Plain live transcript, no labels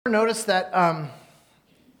Notice that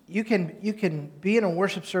you can be in a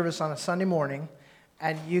worship service on a Sunday morning,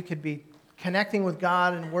 and you could be connecting with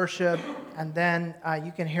God in worship, and then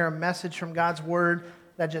you can hear a message from God's Word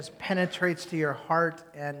that just penetrates to your heart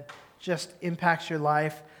and just impacts your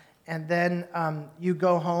life. And then you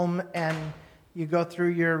go home and you go through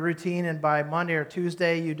your routine, and by Monday or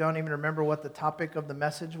Tuesday, you don't even remember what the topic of the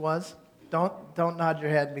message was. Don't nod your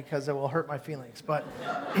head because it will hurt my feelings, but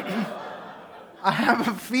I have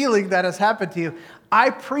a feeling that has happened to you. I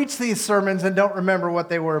preach these sermons and don't remember what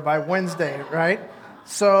they were by Wednesday, right?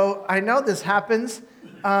 So I know this happens,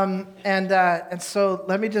 and so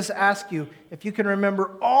let me just ask you, if you can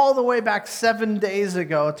remember all the way back 7 days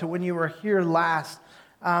ago to when you were here last,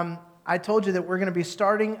 I told you that we're going to be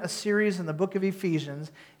starting a series in the book of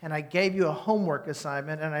Ephesians, and I gave you a homework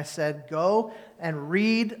assignment, and I said, go and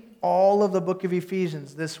read all of the book of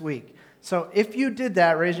Ephesians this week. So if you did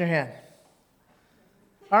that, raise your hand.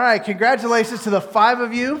 All right, congratulations to the 5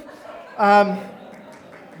 of you.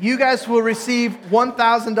 You guys will receive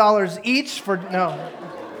 $1,000 each for... No,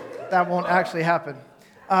 that won't actually happen.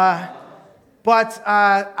 But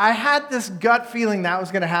I had this gut feeling that was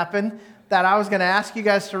going to happen, that I was going to ask you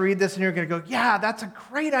guys to read this, and you're going to go, yeah, that's a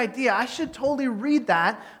great idea. I should totally read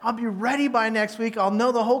that. I'll be ready by next week. I'll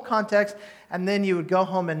know the whole context, and then you would go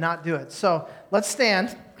home and not do it. So let's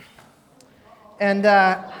stand. And...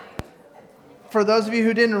 for those of you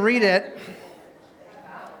who didn't read it,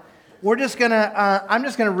 I'm just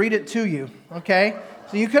gonna read it to you, okay?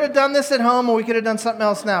 So you could have done this at home, or we could have done something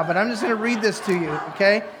else now, but I'm just gonna read this to you,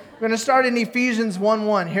 okay? We're gonna start in Ephesians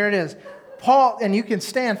 1:1. Here it is. Paul, and you can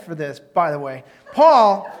stand for this, by the way.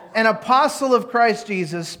 Paul, an apostle of Christ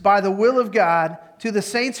Jesus, by the will of God, to the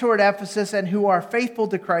saints who are at Ephesus and who are faithful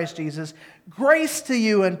to Christ Jesus, grace to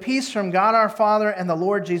you and peace from God our Father and the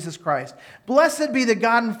Lord Jesus Christ. Blessed be the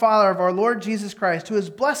God and Father of our Lord Jesus Christ, who has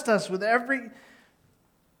blessed us with every...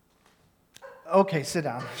 Okay, sit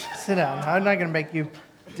down. Sit down. I'm not going to make you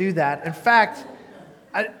do that. In fact,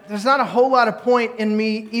 there's not a whole lot of point in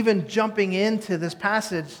me even jumping into this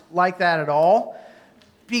passage like that at all,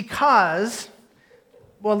 because,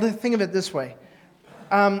 well, think of it this way.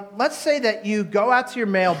 Let's say that you go out to your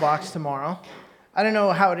mailbox tomorrow. I don't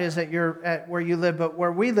know how it is at where you live, but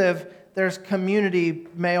where we live, there's community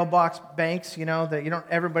mailbox banks, that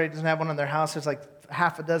everybody doesn't have one in their house. There's like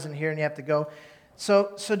half a dozen here, and you have to go.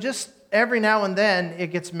 So just every now and then, it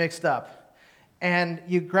gets mixed up. And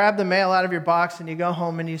you grab the mail out of your box, and you go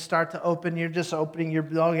home, and you start to open. You're just opening your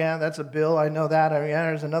bill. Oh, yeah, that's a bill. I know that. Oh, yeah,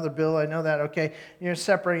 there's another bill. I know that. Okay. And you're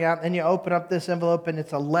separating out. And you open up this envelope, and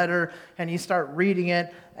it's a letter, and you start reading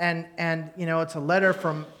it. And it's a letter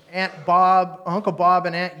from Uncle Bob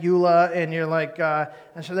and Aunt Eula, and you're like,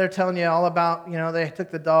 and so they're telling you all about, they took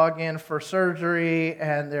the dog in for surgery,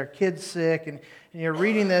 and their kid's sick, and you're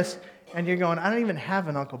reading this, and you're going, I don't even have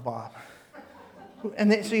an Uncle Bob.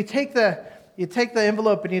 And so you take the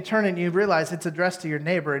envelope and you turn it and you realize it's addressed to your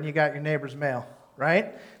neighbor, and you got your neighbor's mail,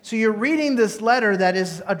 right? So you're reading this letter that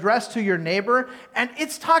is addressed to your neighbor, and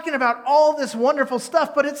it's talking about all this wonderful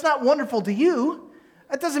stuff, but it's not wonderful to you.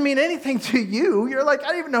 That doesn't mean anything to you. You're like, I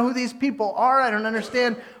don't even know who these people are. I don't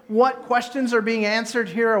understand what questions are being answered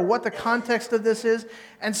here or what the context of this is.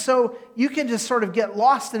 And so you can just sort of get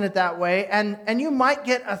lost in it that way. And you might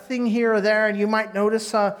get a thing here or there, and you might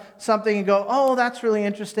notice something and go, oh, that's really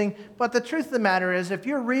interesting. But the truth of the matter is, if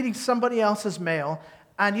you're reading somebody else's mail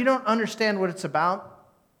and you don't understand what it's about,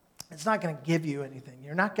 it's not going to give you anything.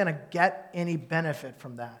 You're not going to get any benefit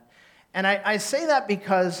from that. And I say that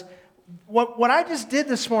because... What I just did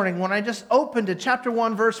this morning, when I just opened to chapter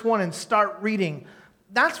 1, verse 1 and start reading,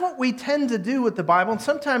 that's what we tend to do with the Bible. And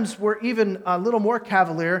sometimes we're even a little more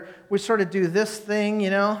cavalier. We sort of do this thing,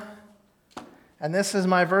 And this is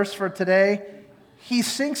my verse for today. He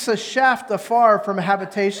sinks a shaft afar from a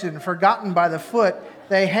habitation, forgotten by the foot.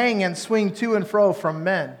 They hang and swing to and fro from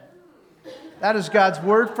men. That is God's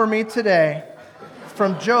word for me today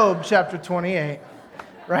from Job chapter 28,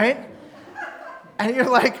 right? And you're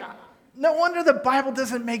like... no wonder the Bible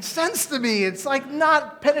doesn't make sense to me. It's like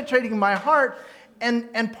not penetrating my heart.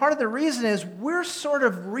 And part of the reason is we're sort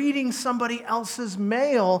of reading somebody else's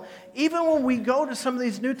mail. Even when we go to some of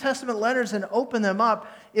these New Testament letters and open them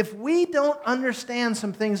up, if we don't understand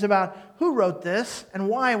some things about who wrote this and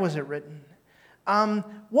why was it written,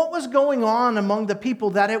 what was going on among the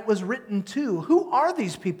people that it was written to, who are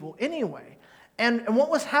these people anyway, and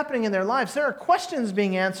what was happening in their lives, there are questions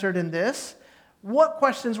being answered in this. What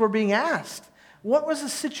questions were being asked? What was the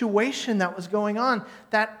situation that was going on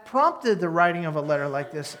that prompted the writing of a letter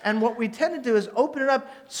like this? And what we tend to do is open it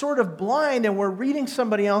up sort of blind, and we're reading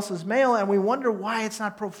somebody else's mail, and we wonder why it's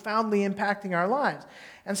not profoundly impacting our lives.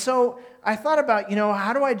 And so I thought about,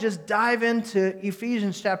 how do I just dive into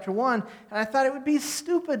Ephesians chapter 1? And I thought it would be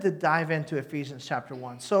stupid to dive into Ephesians chapter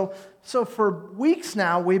 1. So for weeks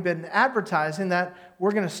now, we've been advertising that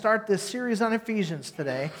we're going to start this series on Ephesians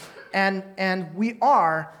today. And we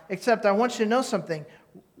are, except I want you to know something.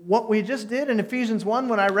 What we just did in Ephesians 1,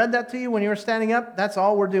 when I read that to you when you were standing up, that's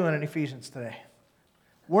all we're doing in Ephesians today.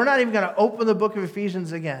 We're not even going to open the book of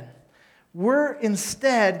Ephesians again. We're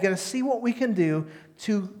instead going to see what we can do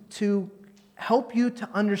to help you to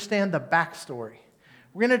understand the backstory.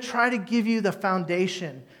 We're going to try to give you the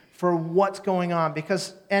foundation for what's going on,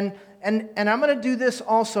 because and I'm going to do this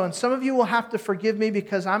also, and some of you will have to forgive me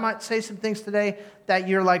because I might say some things today that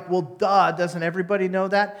you're like, well, duh, doesn't everybody know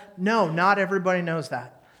that? No, not everybody knows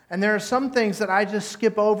that. And there are some things that I just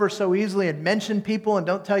skip over so easily and mention people and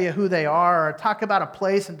don't tell you who they are, or talk about a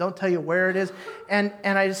place and don't tell you where it is, and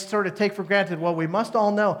I just sort of take for granted, well, we must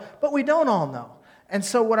all know, but we don't all know. And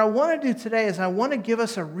so what I want to do today is I want to give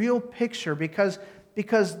us a real picture, because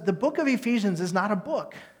the book of Ephesians is not a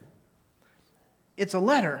book. It's a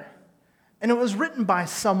letter. And it was written by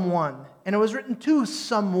someone, and it was written to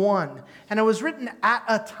someone, and it was written at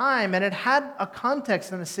a time, and it had a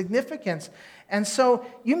context and a significance. And so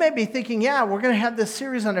you may be thinking, yeah, we're going to have this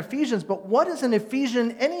series on Ephesians, but what is an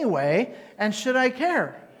Ephesian anyway, and should I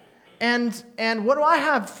care? And what do I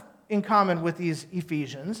have in common with these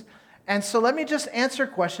Ephesians? And so let me just answer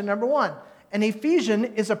question number 1. An Ephesian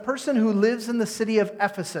is a person who lives in the city of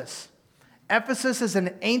Ephesus. Ephesus is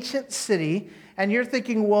an ancient city, and you're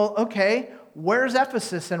thinking, well, okay, where's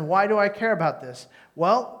Ephesus and why do I care about this?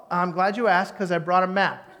 Well, I'm glad you asked because I brought a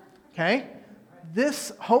map, okay?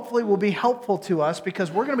 This hopefully will be helpful to us because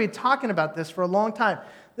we're going to be talking about this for a long time.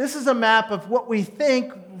 This is a map of what we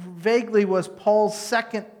think vaguely was Paul's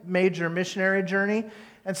second major missionary journey.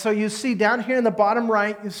 And so you see down here in the bottom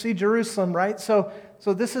right, you see Jerusalem, right? So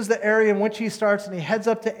this is the area in which he starts, and he heads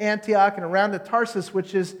up to Antioch and around to Tarsus,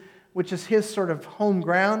 which is his sort of home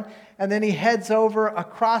ground. And then he heads over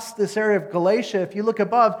across this area of Galatia. If you look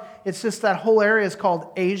above, it's just that whole area is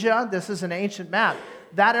called Asia. This is an ancient map.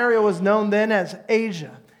 That area was known then as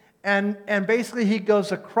Asia. And basically he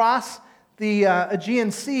goes across the Aegean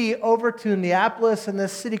Sea over to Neapolis and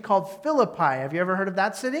this city called Philippi. Have you ever heard of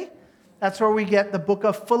that city? That's where we get the book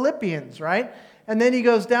of Philippians, right? And then he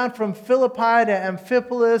goes down from Philippi to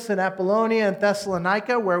Amphipolis and Apollonia and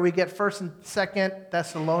Thessalonica, where we get 1st and 2nd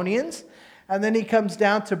Thessalonians. And then he comes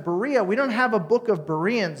down to Berea. We don't have a book of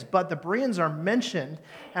Bereans, but the Bereans are mentioned,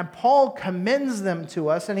 and Paul commends them to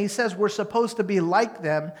us, and he says we're supposed to be like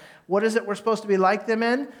them. What is it we're supposed to be like them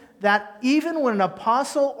in? That even when an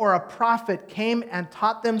apostle or a prophet came and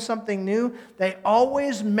taught them something new, they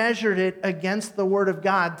always measured it against the Word of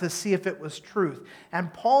God to see if it was truth.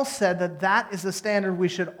 And Paul said that is the standard we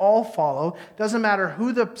should all follow. Doesn't matter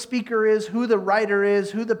who the speaker is, who the writer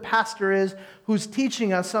is, who the pastor is, who's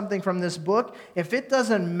teaching us something from this book. If it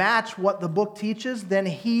doesn't match what the book teaches, then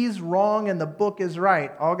he's wrong and the book is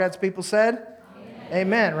right. All God's people said?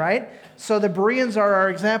 Amen, right? So the Bereans are our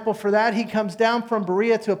example for that. He comes down from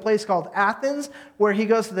Berea to a place called Athens, where he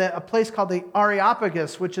goes to a place called the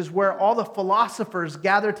Areopagus, which is where all the philosophers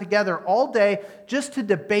gather together all day just to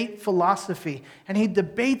debate philosophy. And he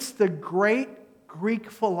debates the great Greek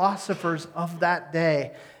philosophers of that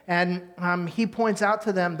day. And he points out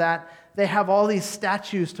to them that they have all these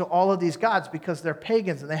statues to all of these gods because they're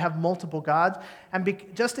pagans and they have multiple gods. And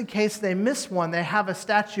just in case they miss one, they have a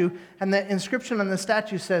statue, and the inscription on the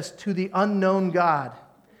statue says, "To the unknown God."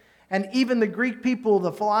 And even the Greek people,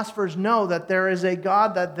 the philosophers, know that there is a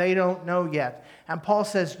God that they don't know yet. And Paul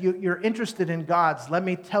says, you're interested in gods. Let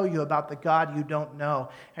me tell you about the God you don't know.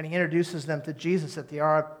 And he introduces them to Jesus at the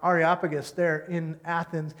Areopagus there in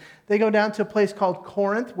Athens. They go down to a place called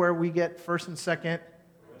Corinth, where we get 1st and 2nd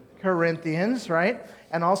Corinthians, right?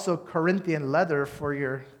 And also Corinthian leather for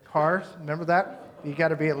your car. Remember that? You got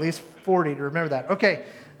to be at least 40 to remember that. Okay.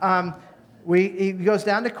 He goes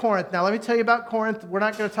down to Corinth. Now, let me tell you about Corinth. We're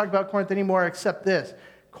not going to talk about Corinth anymore except this.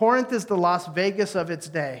 Corinth is the Las Vegas of its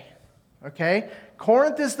day. Okay?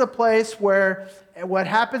 Corinth is the place where what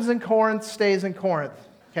happens in Corinth stays in Corinth.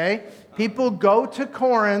 Okay? People go to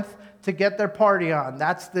Corinth to get their party on.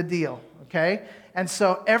 That's the deal. Okay? And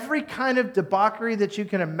so every kind of debauchery that you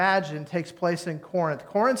can imagine takes place in Corinth.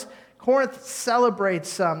 Corinth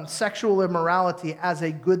celebrates sexual immorality as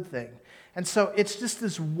a good thing. And so it's just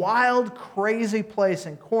this wild, crazy place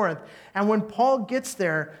in Corinth. And when Paul gets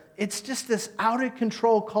there, It's just this out of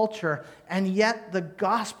control culture, and yet the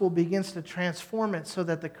gospel begins to transform it so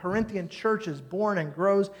that the Corinthian church is born and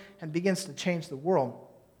grows and begins to change the world.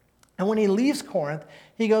 And when he leaves Corinth,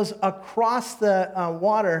 he goes across the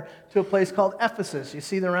water to a place called Ephesus. You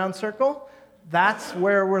see the round circle? That's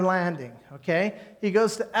where we're landing, okay? He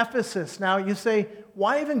goes to Ephesus. Now you say,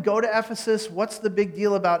 why even go to Ephesus? What's the big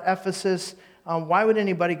deal about Ephesus? Why would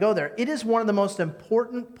anybody go there? It is one of the most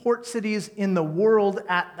important port cities in the world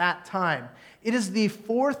at that time. It is the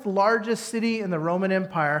fourth largest city in the Roman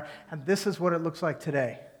Empire, and this is what it looks like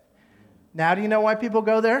today. Now, do you know why people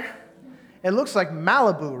go there? It looks like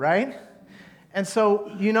Malibu, right? And so,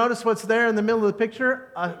 you notice what's there in the middle of the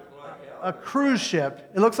picture? A cruise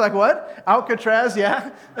ship. It looks like what? Alcatraz,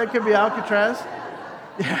 yeah? That could be Alcatraz.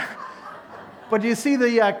 Yeah. But do you see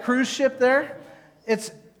the cruise ship there?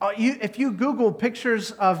 If you Google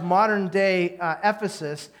pictures of modern day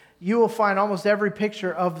Ephesus, you will find almost every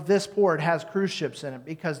picture of this port has cruise ships in it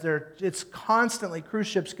because it's constantly cruise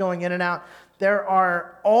ships going in and out. There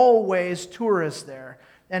are always tourists there.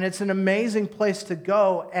 And it's an amazing place to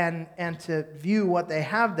go and to view what they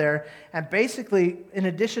have there. And basically, in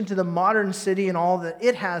addition to the modern city and all that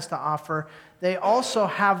it has to offer, they also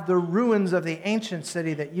have the ruins of the ancient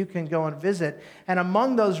city that you can go and visit. And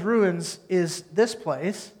among those ruins is this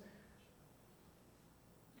place,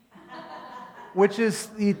 which is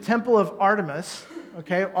the Temple of Artemis,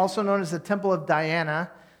 okay, also known as the Temple of Diana.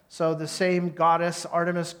 So the same goddess,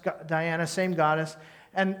 Artemis, Diana, same goddess.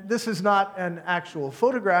 And this is not an actual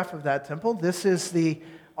photograph of that temple. This is the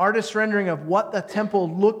artist's rendering of what the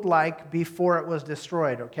temple looked like before it was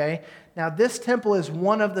destroyed, okay? Now, this temple is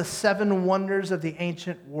one of the 7 wonders of the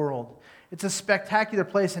ancient world. It's a spectacular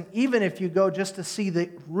place, and even if you go just to see the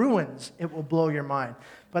ruins, it will blow your mind.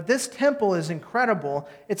 But this temple is incredible.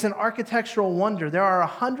 It's an architectural wonder. There are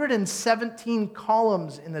 117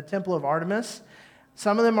 columns in the Temple of Artemis.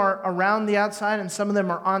 Some of them are around the outside and some of them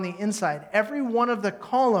are on the inside. Every one of the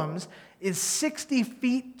columns is 60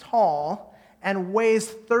 feet tall and weighs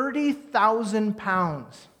 30,000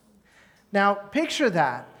 pounds. Now, picture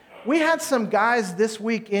that. We had some guys this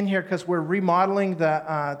week in here because we're remodeling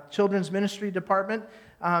the children's ministry department.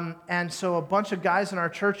 And so a bunch of guys in our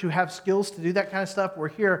church who have skills to do that kind of stuff, we're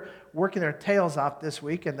here working their tails off this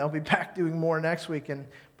week, and they'll be back doing more next week, and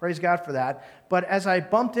praise God for that. But as I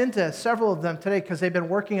bumped into several of them today, because they've been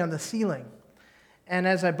working on the ceiling, and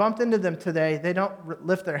as I bumped into them today, they don't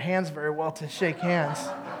lift their hands very well to shake hands.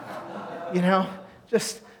 You know,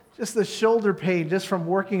 just the shoulder pain just from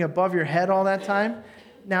working above your head all that time.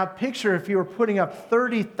 Now picture if you were putting up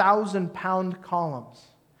 30,000-pound columns.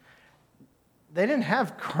 They didn't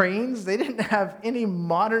have cranes. They didn't have any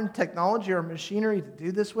modern technology or machinery to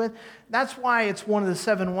do this with. That's why it's one of the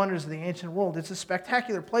 7 wonders of the ancient world. It's a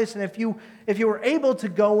spectacular place. And if you were able to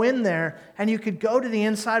go in there and you could go to the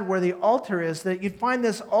inside where the altar is, that you'd find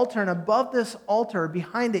this altar, and above this altar,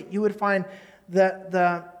 behind it, you would find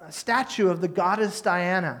the statue of the goddess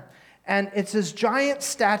Diana. And it's this giant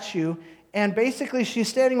statue. And basically, she's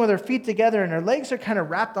standing with her feet together, and her legs are kind of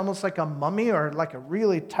wrapped almost like a mummy or like a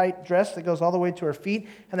really tight dress that goes all the way to her feet.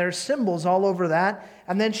 And there are symbols all over that.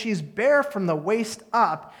 And then she's bare from the waist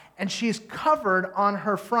up, and she's covered on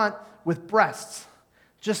her front with breasts.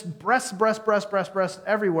 Just breasts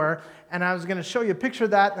everywhere. And I was going to show you a picture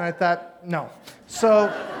of that, and I thought, no. So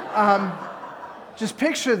just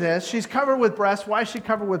picture this. She's covered with breasts. Why is she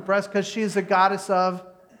covered with breasts? Because she's a goddess of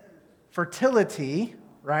fertility,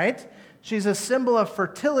 right? She's a symbol of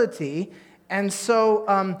fertility, and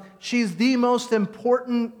so she's the most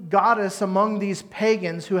important goddess among these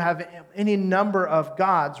pagans who have any number of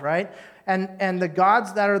gods, right? And the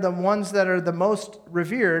gods that are the ones that are the most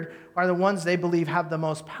revered are the ones they believe have the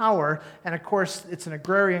most power. And of course, it's an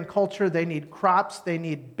agrarian culture. They need crops. They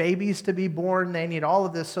need babies to be born. They need all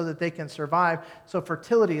of this so that they can survive. So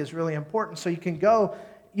fertility is really important. So you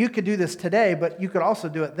could do this today, but you could also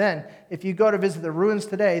do it then. If you go to visit the ruins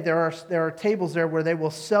today, there are tables there where they will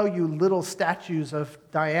sell you little statues of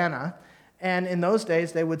Diana. And in those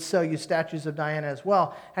days, they would sell you statues of Diana as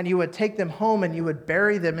well. And you would take them home and you would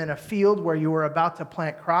bury them in a field where you were about to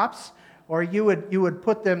plant crops. Or you would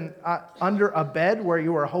put them under a bed where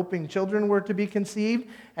you were hoping children were to be conceived.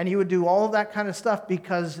 And you would do all of that kind of stuff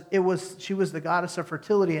because she was the goddess of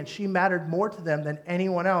fertility, and she mattered more to them than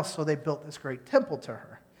anyone else. So they built this great temple to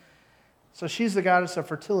her. So she's the goddess of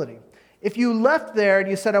fertility. If you left there and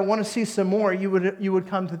you said, I want to see some more, you would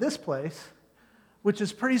come to this place, which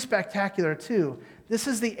is pretty spectacular too. This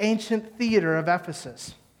is the ancient theater of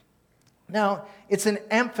Ephesus. Now, it's an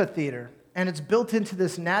amphitheater, and it's built into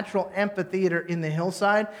this natural amphitheater in the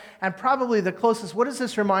hillside. And probably the closest, what does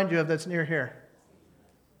this remind you of that's near here?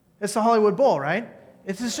 It's the Hollywood Bowl, right?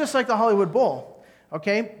 It's just like the Hollywood Bowl,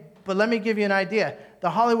 okay? But let me give you an idea. The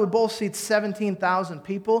Hollywood Bowl seats 17,000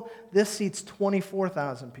 people. This seats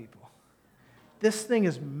 24,000 people. This thing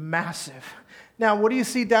is massive. Now, what do you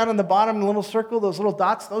see down in the bottom, the little circle, those little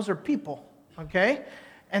dots? Those are people, okay?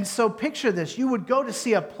 And so picture this. You would go to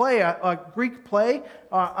see a play, a Greek play,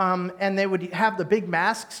 and they would have the big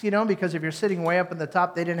masks, because if you're sitting way up in the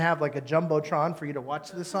top, they didn't have like a jumbotron for you to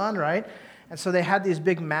watch this on, right? And so they had these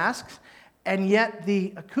big masks. And yet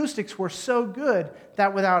the acoustics were so good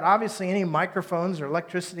that without obviously any microphones or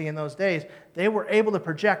electricity in those days, they were able to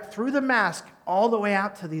project through the mask all the way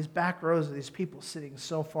out to these back rows of these people sitting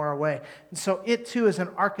so far away. And so it too is an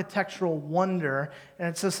architectural wonder, and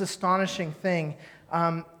it's this astonishing thing.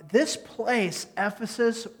 This place,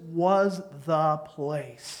 Ephesus, was the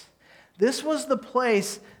place. This was the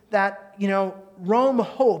place that, Rome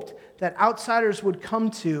hoped that outsiders would come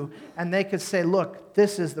to and they could say, look,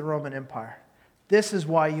 this is the Roman Empire. This is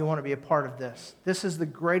why you want to be a part of this. This is the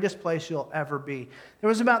greatest place you'll ever be. There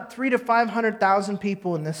was about 300,000 to 500,000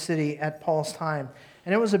 people in this city at Paul's time,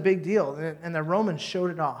 and it was a big deal, and the Romans showed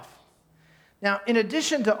it off. Now, in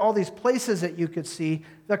addition to all these places that you could see,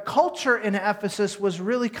 the culture in Ephesus was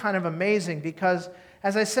really kind of amazing because,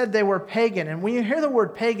 as I said, they were pagan. And when you hear the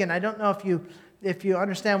word pagan, I don't know if you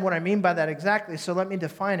understand what I mean by that exactly, so let me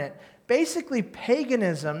define it. Basically,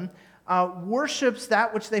 paganism worships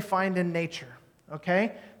that which they find in nature,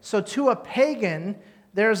 okay? So to a pagan,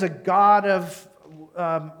 there's a god of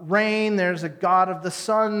rain, there's a god of the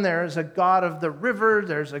sun, there's a god of the river,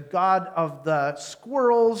 there's a god of the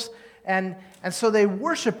squirrels, and so they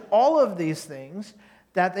worship all of these things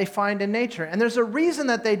that they find in nature. And there's a reason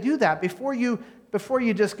that they do that. Before you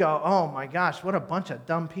just go, oh my gosh, what a bunch of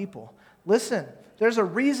dumb people. Listen, there's a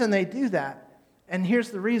reason they do that, and here's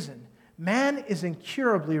the reason. Man is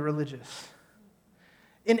incurably religious.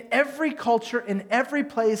 In every culture, in every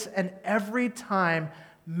place, and every time,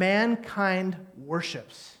 mankind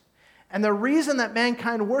worships. And the reason that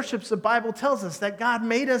mankind worships, the Bible tells us that God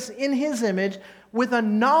made us in His image with a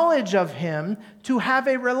knowledge of Him to have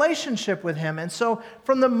a relationship with Him. And so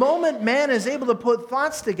from the moment man is able to put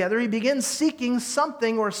thoughts together, he begins seeking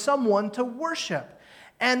something or someone to worship.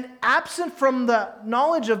 And absent from the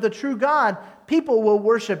knowledge of the true God, people will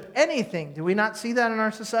worship anything. Do we not see that in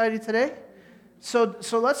our society today? So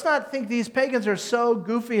let's not think these pagans are so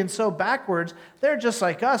goofy and so backwards. They're just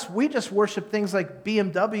like us. We just worship things like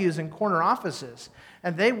BMWs and corner offices.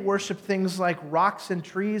 And they worship things like rocks and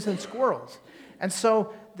trees and squirrels. And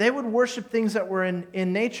so they would worship things that were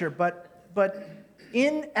in nature. But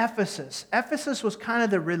in Ephesus was kind of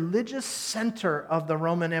the religious center of the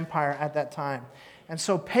Roman Empire at that time. And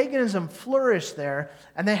so paganism flourished there,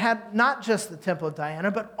 and they had not just the Temple of Diana,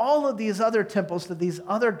 but all of these other temples to these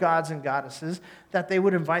other gods and goddesses that they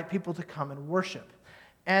would invite people to come and worship.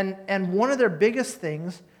 And one of their biggest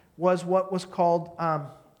things was what was called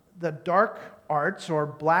the dark arts or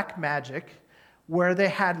black magic, where they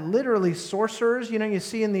had literally sorcerers. You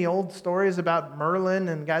see in the old stories about Merlin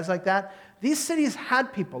and guys like that. These cities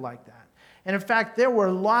had people like that. And in fact, there were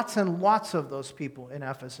lots and lots of those people in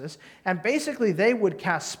Ephesus. And basically, they would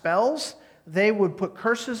cast spells. They would put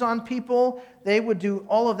curses on people. They would do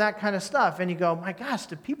all of that kind of stuff. And you go, my gosh,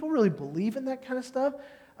 do people really believe in that kind of stuff?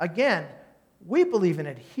 Again, we believe in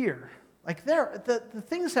it here. Like the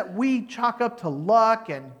things that we chalk up to luck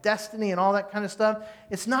and destiny and all that kind of stuff,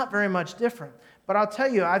 it's not very much different. But I'll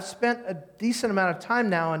tell you, I've spent a decent amount of time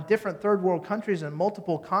now in different third world countries and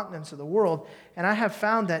multiple continents of the world, and I have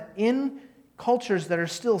found that in cultures that are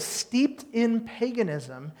still steeped in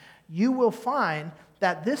paganism, you will find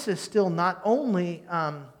that this is still not only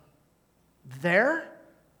there,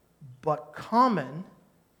 but common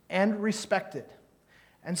and respected.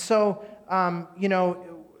 And so,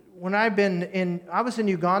 when I was in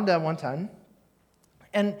Uganda one time,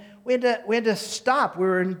 and we had to stop. We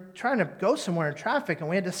were trying to go somewhere in traffic, and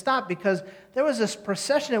we had to stop because there was this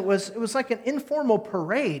procession. It was like an informal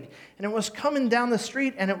parade, and it was coming down the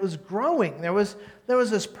street, and it was growing. There was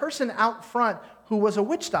this person out front who was a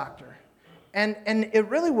witch doctor, and it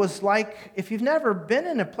really was like, if you've never been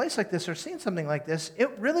in a place like this or seen something like this,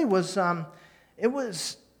 it really was.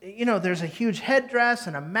 There's a huge headdress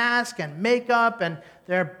and a mask and makeup, and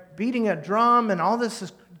they're beating a drum, and all this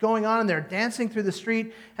is going on, and they're dancing through the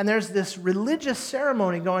street, and there's this religious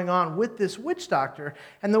ceremony going on with this witch doctor.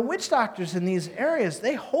 And the witch doctors in these areas,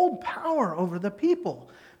 they hold power over the people.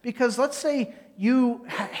 Because let's say you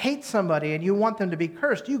hate somebody and you want them to be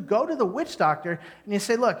cursed. You go to the witch doctor and you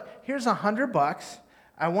say, look, here's $100.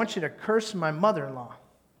 I want you to curse my mother-in-law,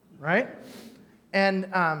 right? And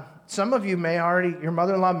some of you your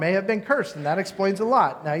mother-in-law may have been cursed, and that explains a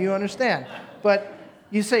lot. Now you understand. But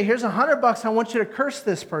you say, here's $100, I want you to curse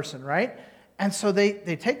this person, right? And so they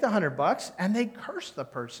take the $100 and they curse the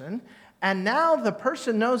person. And now the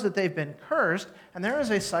person knows that they've been cursed, and there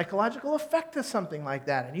is a psychological effect to something like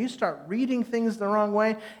that. And you start reading things the wrong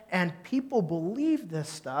way, and people believe this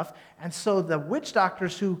stuff. And so the witch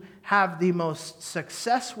doctors who have the most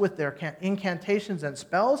success with their incantations and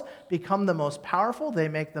spells become the most powerful, they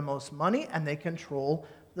make the most money, and they control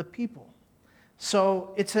the people.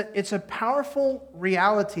 So it's a powerful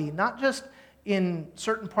reality, not just in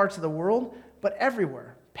certain parts of the world, but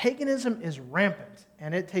everywhere. Paganism is rampant,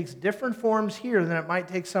 and it takes different forms here than it might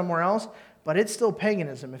take somewhere else, but it's still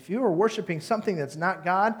paganism. If you are worshiping something that's not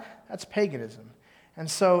God, that's paganism. And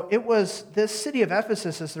so it was this city of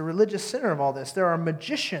Ephesus is the religious center of all this. There are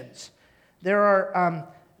magicians. There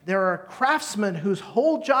are craftsmen whose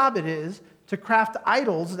whole job it is to craft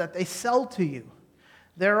idols that they sell to you.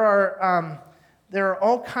 There are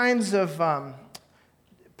all kinds of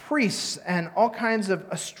priests and all kinds of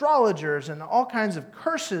astrologers and all kinds of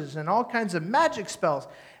curses and all kinds of magic spells.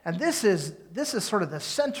 And this is sort of the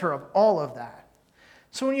center of all of that.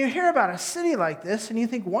 So when you hear about a city like this and you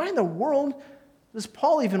think, why in the world does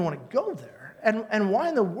Paul even want to go there? And why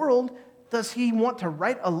in the world does he want to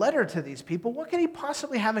write a letter to these people? What could he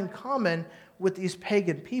possibly have in common with these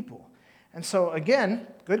pagan people? And so again,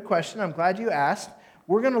 good question. I'm glad you asked.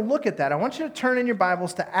 We're going to look at that. I want you to turn in your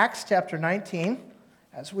Bibles to Acts chapter 19.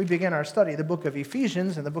 As we begin our study, the book of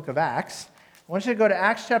Ephesians and the book of Acts. I want you to go to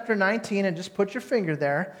Acts chapter 19 and just put your finger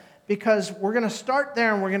there, because we're going to start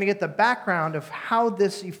there and we're going to get the background of how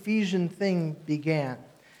this Ephesian thing began.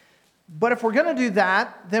 But if we're going to do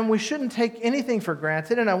that, then we shouldn't take anything for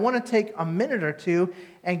granted, and I want to take a minute or two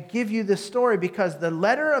and give you this story, because the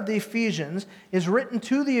letter of the Ephesians is written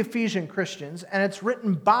to the Ephesian Christians, and it's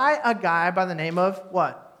written by a guy by the name of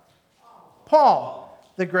what? Paul.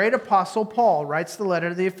 The great apostle Paul writes the letter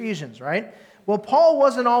to the Ephesians, right? Well, Paul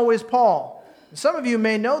wasn't always Paul. Some of you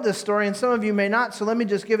may know this story and some of you may not, so let me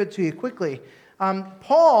just give it to you quickly.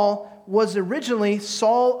 Paul was originally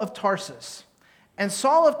Saul of Tarsus. And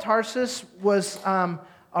Saul of Tarsus was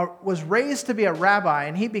raised to be a rabbi,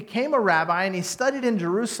 and he became a rabbi, and he studied in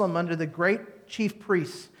Jerusalem under the great chief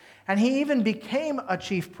priests. And he even became a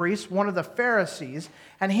chief priest, one of the Pharisees.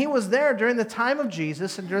 And he was there during the time of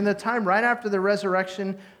Jesus and during the time right after the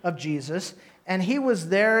resurrection of Jesus. And he was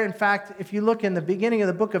there, in fact, if you look in the beginning of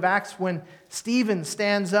the book of Acts, when Stephen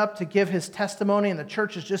stands up to give his testimony and the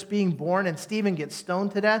church is just being born and Stephen gets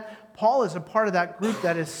stoned to death, Paul is a part of that group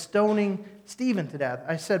that is stoning Stephen to death.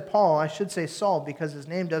 I said Paul, I should say Saul, because his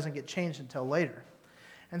name doesn't get changed until later.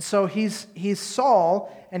 And so he's Saul,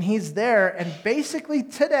 and he's there. And basically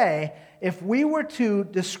today, if we were to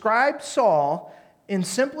describe Saul in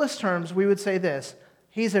simplest terms, we would say this: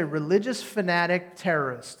 he's a religious fanatic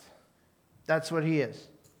terrorist. That's what he is.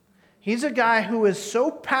 He's a guy who is so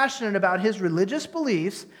passionate about his religious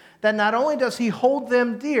beliefs that not only does he hold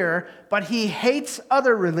them dear, but he hates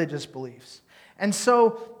other religious beliefs. And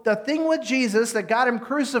so the thing with Jesus that got him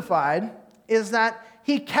crucified is that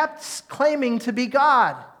he kept claiming to be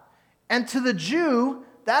God. And to the Jew,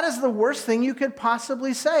 that is the worst thing you could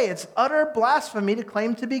possibly say. It's utter blasphemy to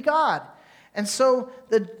claim to be God. And so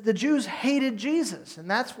the Jews hated Jesus, and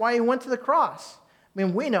that's why he went to the cross. I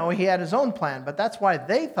mean, we know he had his own plan, but that's why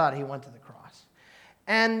they thought he went to the cross.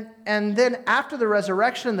 And then after the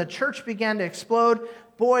resurrection, the church began to explode.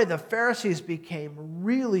 Boy, the Pharisees became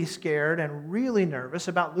really scared and really nervous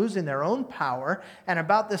about losing their own power and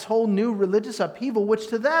about this whole new religious upheaval, which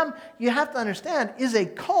to them, you have to understand, is a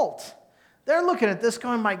cult. They're looking at this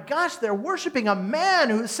going, my gosh, they're worshiping a man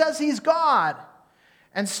who says he's God.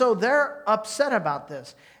 And so they're upset about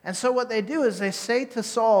this. And so what they do is they say to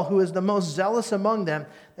Saul, who is the most zealous among them,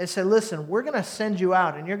 they say, listen, we're going to send you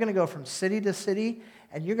out, and you're going to go from city to city,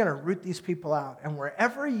 and you're going to root these people out. And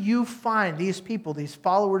wherever you find these people, these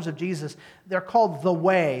followers of Jesus, they're called the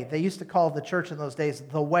Way. They used to call the church in those days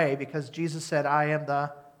the Way, because Jesus said, I am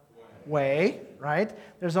the way, right?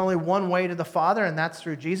 There's only one way to the Father, and that's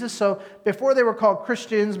through Jesus. So before they were called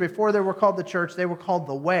Christians, before they were called the church, they were called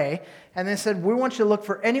the Way. And they said, we want you to look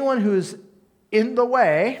for anyone who's in the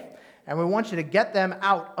way, and we want you to get them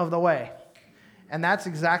out of the way. And that's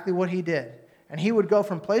exactly what he did. And he would go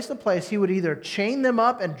from place to place. He would either chain them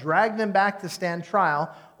up and drag them back to stand trial,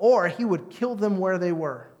 or he would kill them where they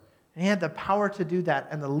were. And he had the power to do that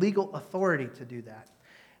and the legal authority to do that.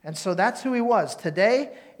 And so that's who he was.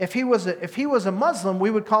 Today, if he was a Muslim, we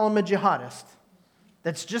would call him a jihadist.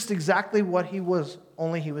 That's just exactly what he was,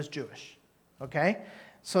 only he was Jewish. Okay?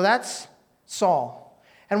 So that's Saul.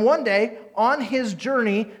 And one day, on his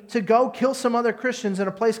journey to go kill some other Christians in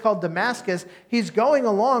a place called Damascus, he's going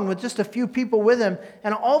along with just a few people with him,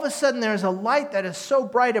 and all of a sudden there's a light that is so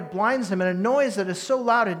bright it blinds him, and a noise that is so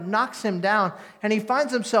loud it knocks him down, and he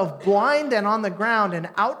finds himself blind and on the ground, and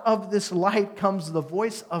out of this light comes the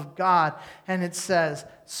voice of God, and it says,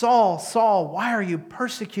 "Saul, Saul, why are you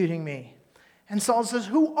persecuting me?" And Saul says,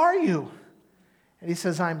 "Who are you?" And he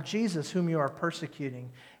says, "I'm Jesus whom you are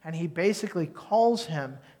persecuting." And he basically calls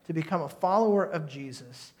him to become a follower of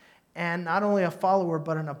Jesus. And not only a follower,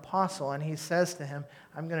 but an apostle. And he says to him,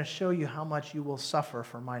 "I'm going to show you how much you will suffer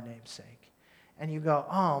for my name's sake." And you go,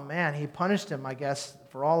 "Oh man, he punished him, I guess,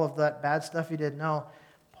 for all of that bad stuff he did." No,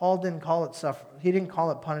 Paul didn't call it suffer. He didn't call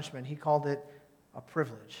it punishment. He called it a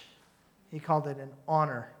privilege. He called it an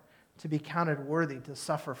honor to be counted worthy to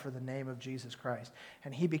suffer for the name of Jesus Christ.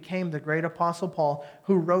 And he became the great apostle Paul,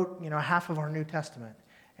 who wrote, half of our New Testament.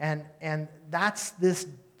 And that's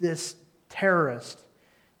this terrorist.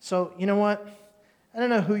 So, you know what? I don't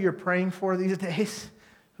know who you're praying for these days,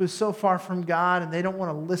 who's so far from God, and they don't want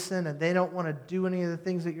to listen, and they don't want to do any of the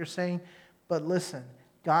things that you're saying. But listen,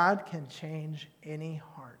 God can change any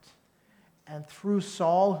heart. And through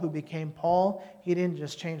Saul, who became Paul, he didn't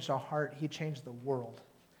just change the heart, he changed the world.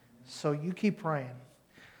 So you keep praying.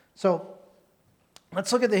 So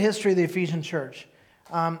let's look at the history of the Ephesian church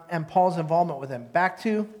and Paul's involvement with them. Back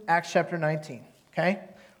to Acts chapter 19, okay?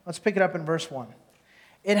 Let's pick it up in verse 1.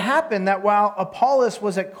 It happened that while Apollos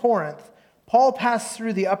was at Corinth, Paul passed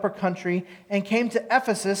through the upper country and came to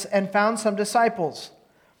Ephesus and found some disciples.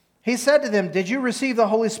 He said to them, "Did you receive the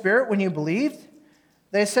Holy Spirit when you believed?"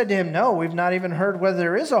 They said to him, "No, we've not even heard whether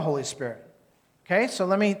there is a Holy Spirit." Okay, so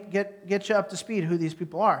let me get you up to speed who these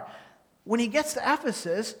people are. When he gets to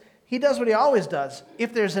Ephesus, he does what he always does.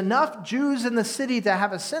 If there's enough Jews in the city to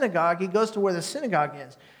have a synagogue, he goes to where the synagogue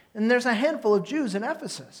is. And there's a handful of Jews in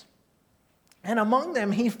Ephesus. And among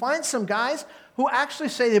them, he finds some guys who actually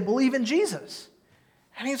say they believe in Jesus.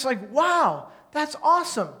 And he's like, "Wow, that's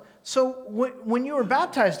awesome. So when you were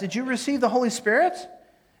baptized, did you receive the Holy Spirit?"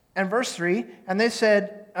 And verse 3, and they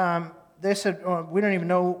said, "Oh, we don't even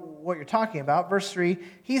know what you're talking about." Verse 3,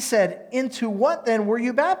 he said, "Into what then were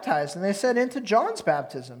you baptized?" And they said, "Into John's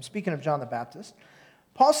baptism." Speaking of John the Baptist.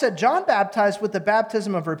 Paul said, "John baptized with the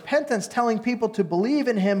baptism of repentance, telling people to believe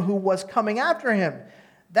in him who was coming after him.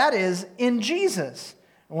 That is, in Jesus."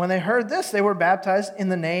 And when they heard this, they were baptized in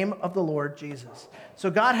the name of the Lord Jesus.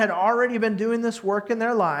 So God had already been doing this work in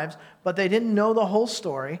their lives, but they didn't know the whole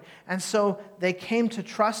story. And so they came to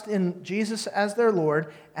trust in Jesus as their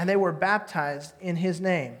Lord, and they were baptized in his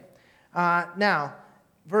name. Now,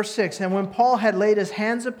 verse 6, and when Paul had laid his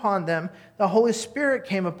hands upon them, the Holy Spirit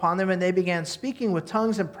came upon them, and they began speaking with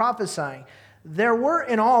tongues and prophesying. There were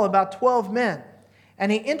in all about 12 men.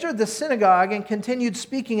 And he entered the synagogue and continued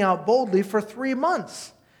speaking out boldly for 3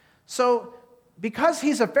 months. So, because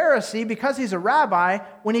he's a Pharisee, because he's a rabbi,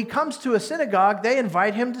 when he comes to a synagogue, they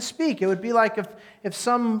invite him to speak. It would be like if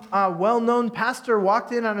some well-known pastor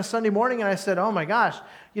walked in on a Sunday morning and I said, "Oh my gosh,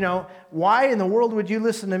 why in the world would you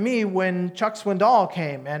listen to me when Chuck Swindoll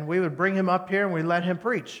came?" And we would bring him up here and we let him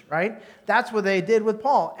preach, right? That's what they did with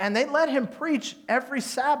Paul. And they let him preach every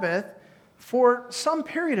Sabbath for some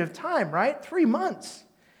period of time, right? 3 months.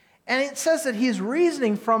 And it says that he's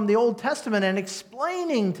reasoning from the Old Testament and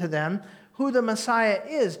explaining to them who the Messiah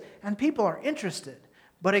is. And people are interested.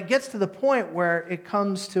 But it gets to the point where it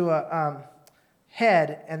comes to a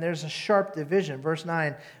head and there's a sharp division. Verse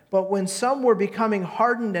 9, but when some were becoming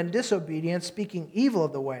hardened and disobedient, speaking evil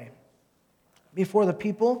of the way before the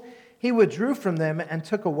people, he withdrew from them and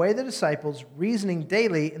took away the disciples, reasoning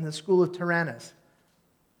daily in the school of Tyrannus.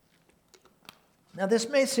 Now, this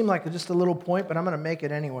may seem like just a little point, but I'm going to make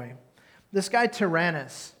it anyway. This guy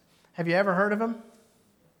Tyrannus, have you ever heard of him? Do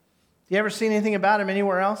you ever see anything about him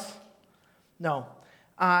anywhere else? No.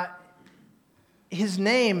 His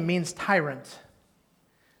name means tyrant.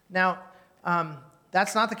 Now,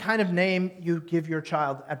 that's not the kind of name you give your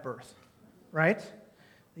child at birth, right?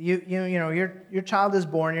 Your child is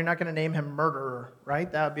born, you're not going to name him murderer,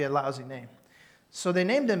 right? That would be a lousy name. So they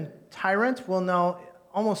named him Tyrant. Well, no,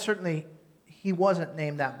 almost certainly he wasn't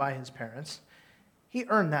named that by his parents. He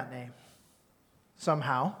earned that name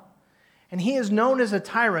somehow. And he is known as a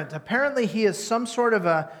tyrant. Apparently, he is some sort of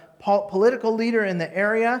a political leader in the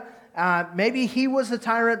area. Maybe he was a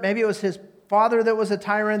tyrant. Maybe it was his father that was a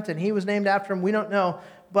tyrant, and he was named after him. We don't know.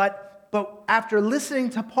 But after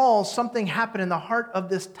listening to Paul, something happened in the heart of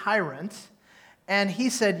this tyrant. And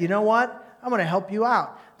he said, "You know what? I'm going to help you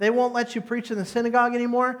out. They won't let you preach in the synagogue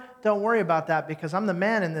anymore. Don't worry about that because I'm the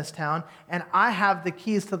man in this town, and I have the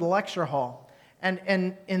keys to the lecture hall." And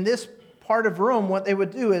in this part of Rome, what they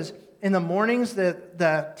would do is in the mornings,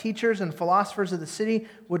 the teachers and philosophers of the city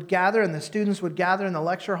would gather, and the students would gather in the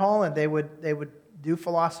lecture hall, and they would do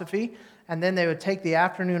philosophy, and then they would take the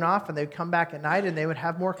afternoon off, and they'd come back at night, and they would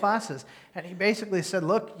have more classes. And he basically said,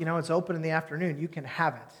 look, it's open in the afternoon. You can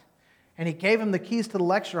have it. And he gave him the keys to the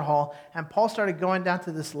lecture hall, and Paul started going down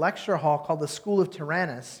to this lecture hall called the School of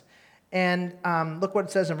Tyrannus. And look what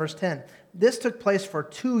it says in verse 10. This took place for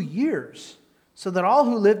 2 years, so that all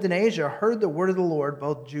who lived in Asia heard the word of the Lord,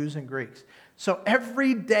 both Jews and Greeks. So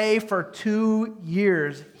every day for 2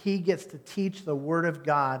 years, he gets to teach the word of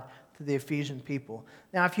God to the Ephesian people.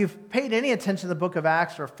 Now, if you've paid any attention to the book of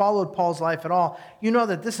Acts or followed Paul's life at all, you know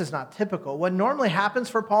that this is not typical. What normally happens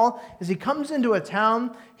for Paul is he comes into a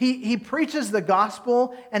town, he preaches the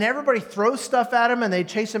gospel, and everybody throws stuff at him and they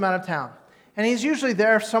chase him out of town. And he's usually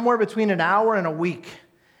there somewhere between an hour and a week.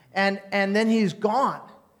 And then he's gone.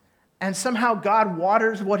 And somehow God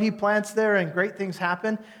waters what he plants there and great things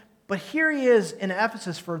happen. But here he is in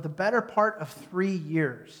Ephesus for the better part of 3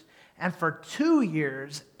 years. And for 2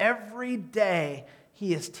 years, every day,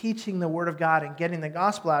 he is teaching the word of God and getting the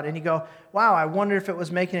gospel out. And you go, wow, I wonder if it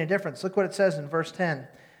was making a difference. Look what it says in verse 10.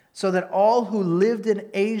 So that all who lived in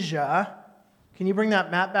Asia, can you bring that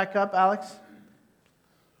map back up, Alex?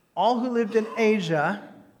 All who lived in Asia,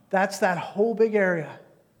 that's that whole big area,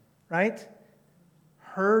 right?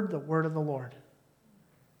 Heard the word of the Lord.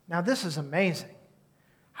 Now this is amazing.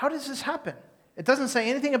 How does this happen? It doesn't say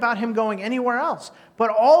anything about him going anywhere else. But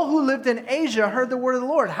all who lived in Asia heard the word of the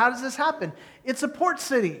Lord. How does this happen? It's a port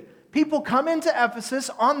city. People come into Ephesus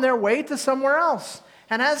on their way to somewhere else.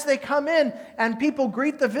 And as they come in and people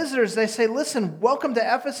greet the visitors, they say, listen, welcome to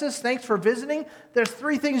Ephesus. Thanks for visiting. There's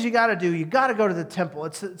 3 things you got to do. You got to go to the temple.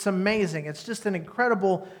 It's amazing. It's just an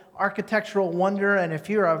incredible architectural wonder. And if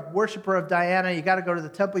you're a worshiper of Diana, you got to go to the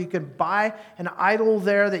temple. You can buy an idol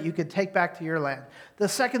there that you could take back to your land. The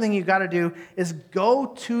second thing you got to do is go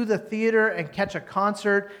to the theater and catch a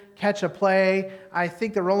concert, catch a play. I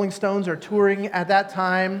think the Rolling Stones are touring at that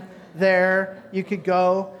time there. You could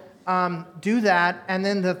go. Do that. And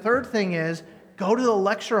then the third thing is go to the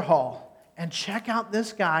lecture hall and check out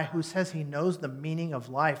this guy who says he knows the meaning of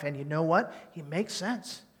life. And you know what? He makes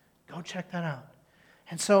sense. Go check that out.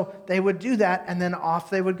 And so they would do that, and then off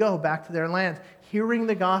they would go back to their lands, hearing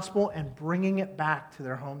the gospel and bringing it back to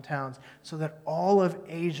their hometowns so that all of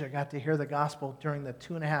Asia got to hear the gospel during the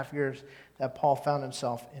 2.5 years that Paul found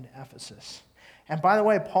himself in Ephesus. And by the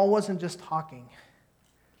way, Paul wasn't just talking.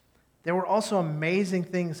 There were also amazing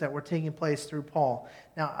things that were taking place through Paul.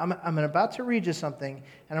 Now, I'm about to read you something,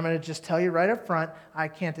 and I'm going to just tell you right up front, I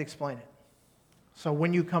can't explain it. So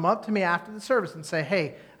when you come up to me after the service and say,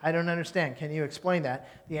 hey, I don't understand, can you explain that?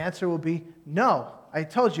 The answer will be, no, I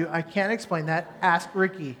told you, I can't explain that. Ask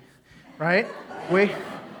Ricky, right?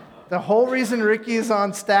 The whole reason Ricky is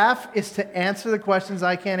on staff is to answer the questions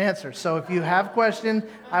I can't answer. So if you have questions,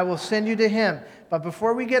 I will send you to him. But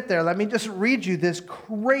before we get there, let me just read you this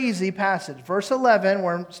crazy passage. Verse 11,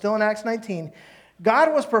 we're still in Acts 19.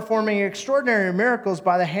 God was performing extraordinary miracles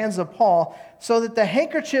by the hands of Paul, so that the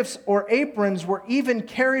handkerchiefs or aprons were even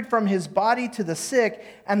carried from his body to the sick,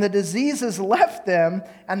 and the diseases left them,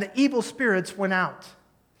 and the evil spirits went out.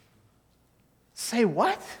 Say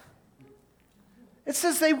what? It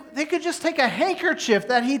says they could just take a handkerchief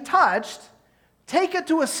that he touched, take it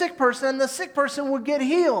to a sick person, and the sick person would get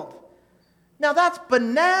healed. Now that's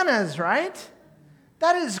bananas, right?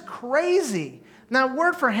 That is crazy. Now,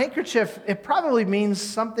 word for handkerchief, it probably means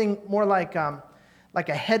something more like a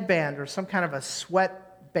headband or some kind of a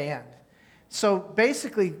sweat band. So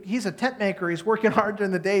basically, he's a tent maker. He's working hard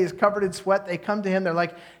during the day. He's covered in sweat. They come to him. They're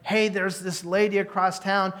like, hey, there's this lady across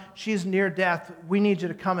town. She's near death. We need you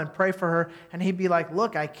to come and pray for her. And he'd be like,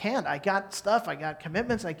 look, I can't. I got stuff. I got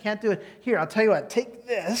commitments. I can't do it. Here, I'll tell you what. Take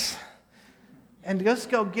this and just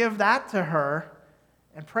go give that to her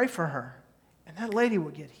and pray for her. And that lady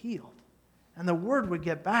would get healed. And the word would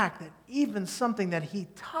get back that even something that he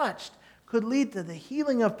touched could lead to the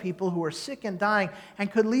healing of people who were sick and dying,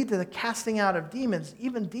 and could lead to the casting out of demons.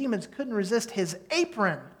 Even demons couldn't resist his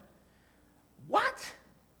apron. What?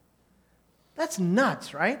 That's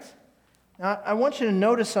nuts, right? Now, I want you to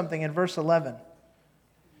notice something in verse 11.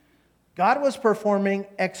 God was performing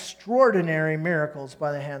extraordinary miracles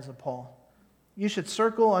by the hands of Paul. You should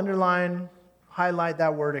circle, underline, highlight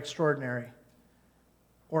that word extraordinary.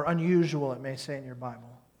 Or unusual, it may say in your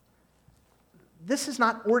Bible. This is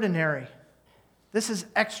not ordinary. This is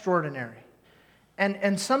extraordinary.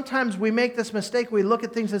 And sometimes we make this mistake. We look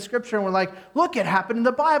at things in Scripture and we're like, look, it happened in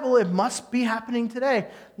the Bible. It must be happening today.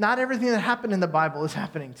 Not everything that happened in the Bible is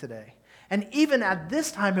happening today. And even at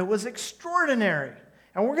this time, it was extraordinary.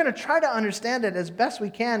 And we're going to try to understand it as best we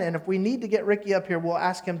can, and if we need to get Ricky up here, we'll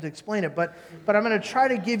ask him to explain it. But I'm going to try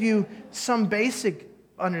to give you some basic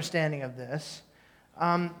understanding of this,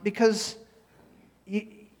 because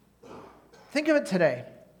think of it today.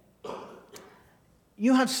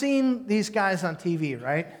 You have seen these guys on TV,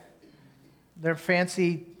 right? Their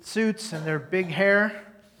fancy suits and their big hair.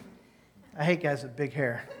 I hate guys with big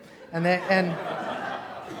hair. And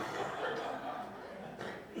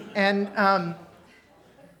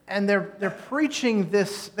they're preaching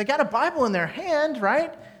this. They got a Bible in their hand,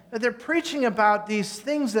 right? But they're preaching about these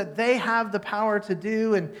things that they have the power to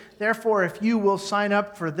do, and therefore, if you will sign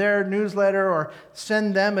up for their newsletter or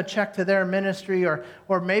send them a check to their ministry, or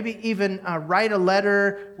maybe even write a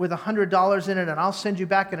letter with $100 in it, and I'll send you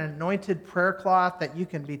back an anointed prayer cloth that you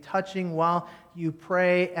can be touching while you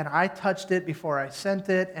pray, and I touched it before I sent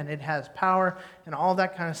it, and it has power, and all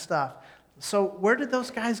that kind of stuff. So where did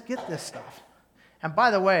those guys get this stuff? And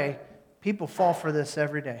by the way, people fall for this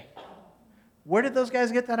every day. Where did those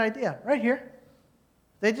guys get that idea? Right here.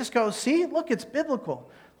 They just go, see, look, it's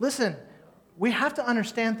biblical. Listen, we have to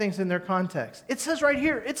understand things in their context. It says right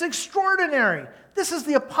here, it's extraordinary. This is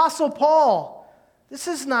the Apostle Paul. This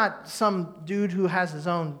is not some dude who has his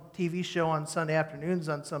own TV show on Sunday afternoons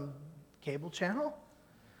on some cable channel.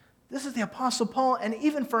 This is the Apostle Paul, and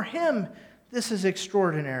even for him, this is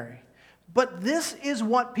extraordinary. But this is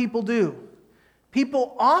what people do.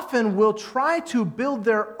 People often will try to build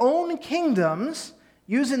their own kingdoms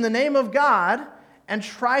using the name of God and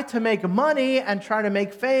try to make money and try to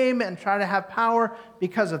make fame and try to have power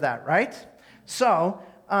because of that, right? So,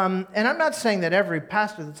 and I'm not saying that every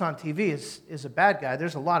pastor that's on TV is a bad guy.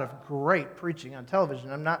 There's a lot of great preaching on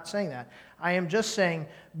television. I'm not saying that. I am just saying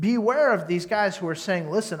beware of these guys who are saying,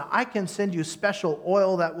 listen, I can send you special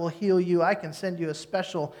oil that will heal you. I can send you a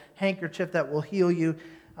special handkerchief that will heal you.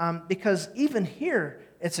 Because even here,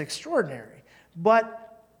 it's extraordinary.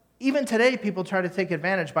 But even today, people try to take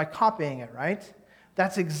advantage by copying it, right?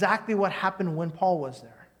 That's exactly what happened when Paul was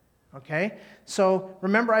there, okay? So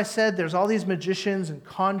remember I said there's all these magicians and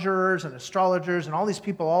conjurers and astrologers and all these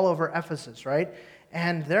people all over Ephesus, right?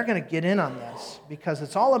 And they're going to get in on this because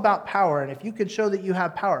it's all about power. And if you can show that you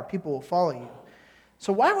have power, people will follow you.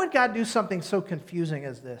 So why would God do something so confusing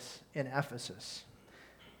as this in Ephesus?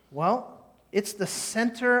 Well, it's the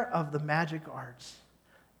center of the magic arts.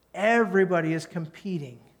 Everybody is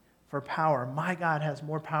competing for power. My God has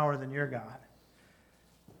more power than your God.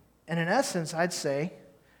 And in essence, I'd say,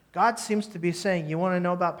 God seems to be saying, you want to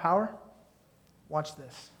know about power? Watch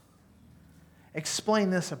this. Explain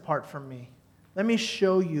this apart from me. Let me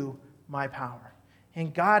show you my power.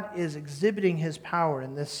 And God is exhibiting his power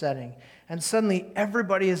in this setting. And suddenly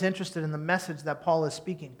everybody is interested in the message that Paul is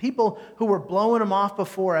speaking. People who were blowing him off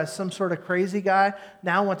before as some sort of crazy guy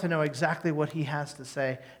now want to know exactly what he has to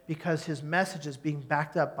say because his message is being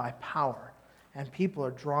backed up by power. And people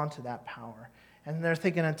are drawn to that power. And they're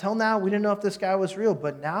thinking, until now, we didn't know if this guy was real.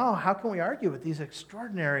 But now, how can we argue with these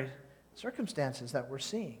extraordinary circumstances that we're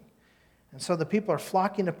seeing? And so the people are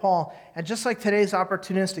flocking to Paul. And just like today's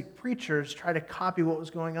opportunistic preachers try to copy what was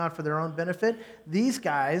going on for their own benefit, these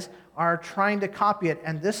guys are trying to copy it.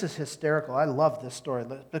 And this is hysterical. I love this story.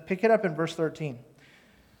 Let's pick it up in verse 13.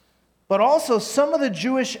 But also some of the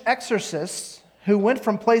Jewish exorcists who went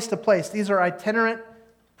from place to place. These are itinerant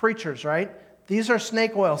preachers, right? These are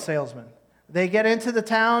snake oil salesmen. They get into the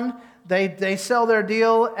town, they sell their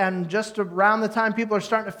deal, and just around the time people are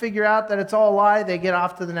starting to figure out that it's all a lie, they get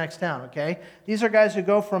off to the next town, okay? These are guys who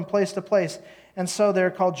go from place to place. And so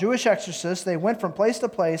they're called Jewish exorcists. They went from place to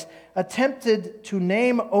place, attempted to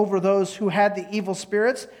name over those who had the evil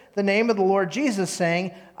spirits the name of the Lord Jesus,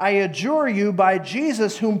 saying, I adjure you by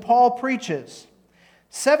Jesus whom Paul preaches.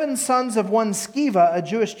 7 sons of one Sceva, a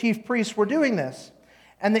Jewish chief priest, were doing this.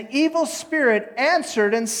 And the evil spirit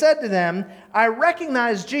answered and said to them, I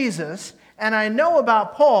recognize Jesus, and I know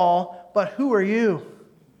about Paul, but who are you?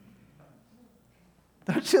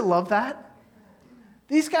 Don't you love that?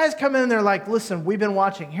 These guys come in and they're like, listen, we've been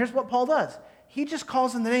watching. Here's what Paul does. He just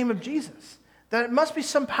calls in the name of Jesus. There must be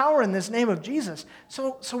some power in this name of Jesus.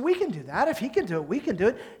 So we can do that. If he can do it, we can do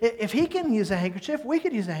it. If he can use a handkerchief, we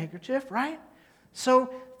could use a handkerchief, right?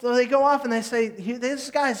 So they go off and they say,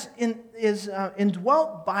 this guy's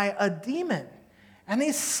indwelt by a demon. And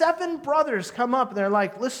these 7 brothers come up and they're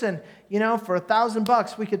like, listen, for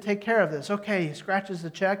 $1,000 we could take care of this. Okay, he scratches the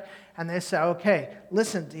check and they say, okay,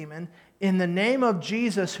 listen, demon, in the name of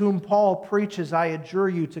Jesus whom Paul preaches, I adjure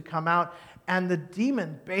you to come out. And the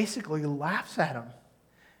demon basically laughs at him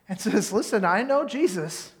and says, listen, I know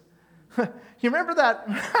Jesus. You remember that?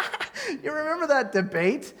 You remember that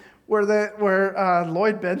debate where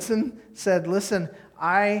Lloyd Benson said, listen,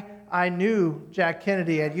 I knew Jack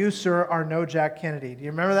Kennedy, and you, sir, are no Jack Kennedy. Do you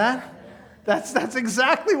remember that? That's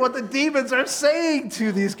exactly what the demons are saying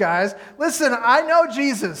to these guys. Listen, I know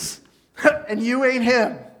Jesus, and you ain't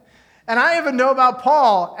him. And I even know about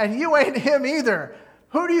Paul, and you ain't him either.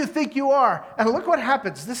 Who do you think you are? And look what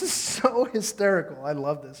happens. This is so hysterical. I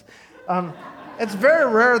love this. It's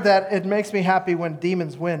very rare that it makes me happy when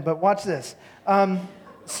demons win, but watch this.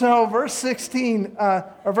 So verse 15,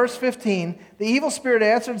 the evil spirit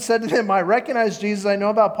answered and said to them, I recognize Jesus, I know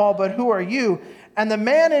about Paul, but who are you? And the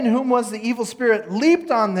man in whom was the evil spirit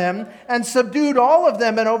leaped on them and subdued all of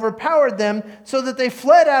them and overpowered them so that they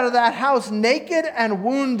fled out of that house naked and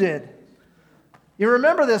wounded. You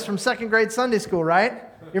remember this from second grade Sunday school, right?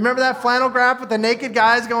 You remember that flannel graph with the naked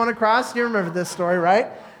guys going across? You remember this story, right?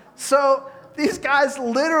 So these guys,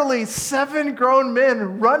 literally 7 grown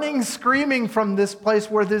men running, screaming from this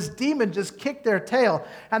place where this demon just kicked their tail,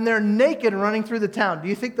 and they're naked running through the town. Do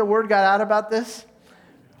you think the word got out about this?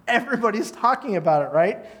 Everybody's talking about it,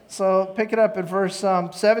 right? So pick it up at verse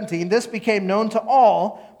 17. This became known to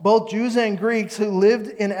all, both Jews and Greeks who lived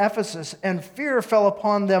in Ephesus, and fear fell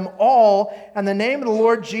upon them all, and the name of the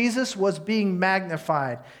Lord Jesus was being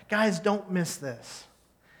magnified. Guys, don't miss this.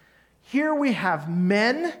 Here we have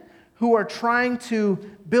men who are trying to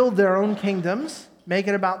build their own kingdoms, make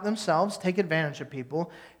it about themselves, take advantage of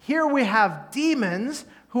people. Here we have demons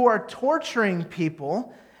who are torturing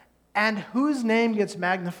people, and whose name gets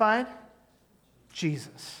magnified?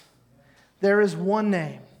 Jesus. There is one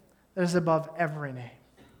name that is above every name.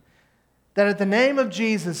 That at the name of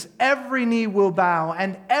Jesus, every knee will bow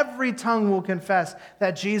and every tongue will confess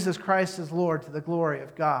that Jesus Christ is Lord to the glory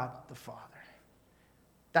of God the Father.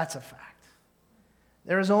 That's a fact.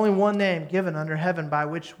 There is only one name given under heaven by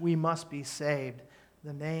which we must be saved,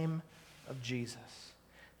 the name of Jesus.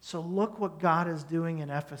 So look what God is doing in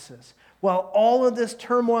Ephesus. While all of this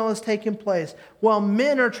turmoil is taking place, while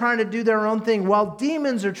men are trying to do their own thing, while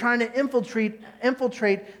demons are trying to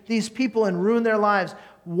infiltrate these people and ruin their lives,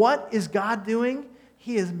 what is God doing?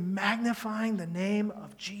 He is magnifying the name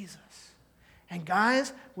of Jesus. And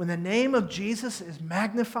guys, when the name of Jesus is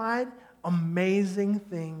magnified, amazing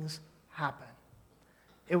things happen.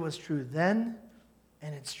 It was true then,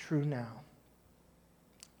 and it's true now.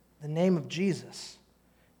 The name of Jesus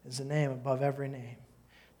is the name above every name.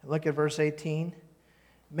 Look at verse 18.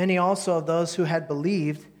 Many also of those who had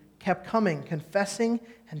believed kept coming, confessing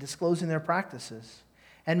and disclosing their practices.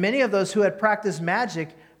 And many of those who had practiced magic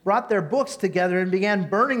brought their books together and began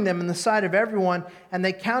burning them in the sight of everyone, and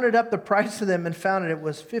they counted up the price of them and found it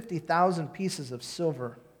was 50,000 pieces of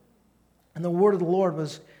silver. And the word of the Lord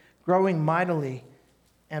was growing mightily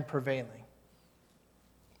and prevailing.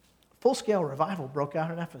 Full-scale revival broke out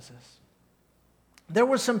in Ephesus. There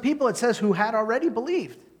were some people, it says, who had already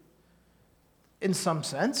believed, in some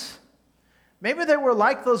sense. Maybe they were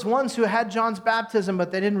like those ones who had John's baptism, but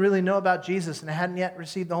they didn't really know about Jesus and they hadn't yet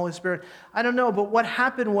received the Holy Spirit. I don't know, but what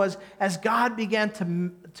happened was, as God began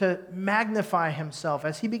to magnify himself,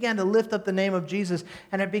 as he began to lift up the name of Jesus,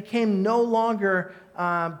 and it became no longer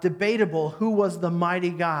debatable who was the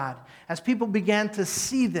mighty God. As people began to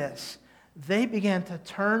see this, they began to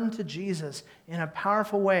turn to Jesus in a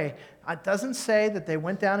powerful way. It doesn't say that they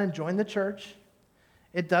went down and joined the church.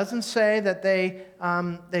 It doesn't say that they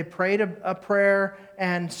prayed a prayer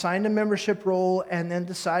and signed a membership roll and then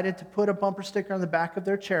decided to put a bumper sticker on the back of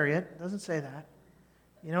their chariot. It doesn't say that.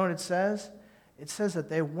 You know what it says? It says that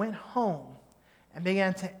they went home and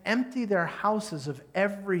began to empty their houses of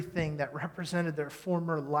everything that represented their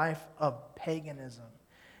former life of paganism.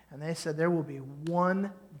 And they said, there will be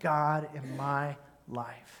one God in my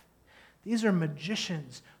life. These are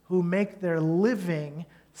magicians who make their living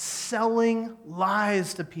selling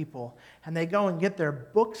lies to people. And they go and get their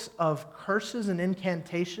books of curses and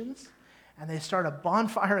incantations, and they start a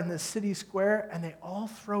bonfire in the city square, and they all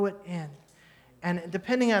throw it in. And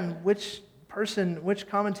depending on which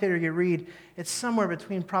commentator you read, it's somewhere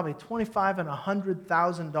between probably $25,000 and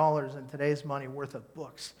 $100,000 in today's money worth of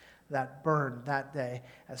books that burned that day,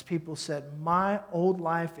 as people said, my old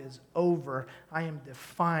life is over. I am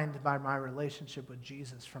defined by my relationship with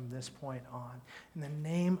Jesus from this point on. And the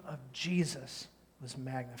name of Jesus was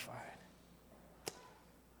magnified.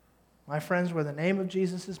 My friends, where the name of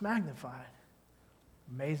Jesus is magnified,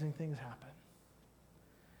 amazing things happen.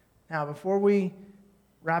 Now, before we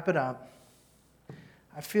wrap it up,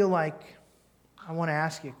 I feel like I want to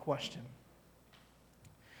ask you a question.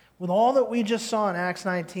 With all that we just saw in Acts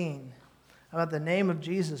 19 about the name of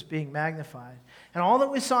Jesus being magnified, and all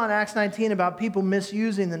that we saw in Acts 19 about people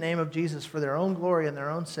misusing the name of Jesus for their own glory and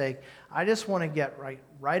their own sake, I just want to get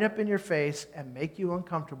right up in your face and make you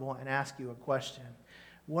uncomfortable and ask you a question.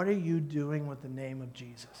 What are you doing with the name of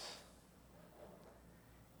Jesus?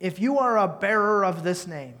 If you are a bearer of this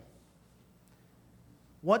name,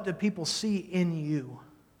 what do people see in you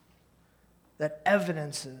that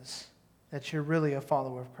evidences that you're really a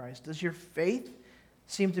follower of Christ? Does your faith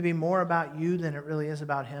seem to be more about you than it really is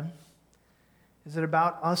about Him? Is it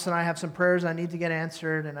about us and I have some prayers I need to get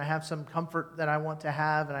answered and I have some comfort that I want to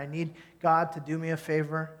have and I need God to do me a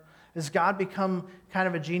favor? Does God become kind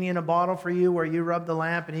of a genie in a bottle for you where you rub the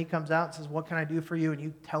lamp and He comes out and says, what can I do for you? And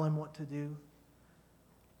you tell Him what to do?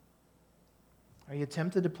 Are you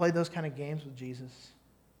tempted to play those kind of games with Jesus?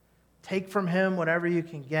 Take from Him whatever you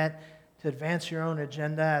can get to advance your own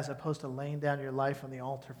agenda as opposed to laying down your life on the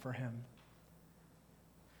altar for Him.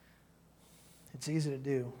 It's easy to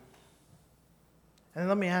do. And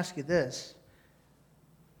let me ask you this.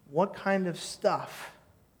 What kind of stuff,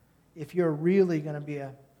 if you're really going to be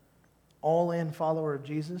an all-in follower of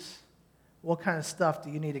Jesus, what kind of stuff do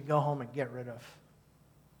you need to go home and get rid of?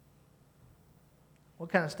 What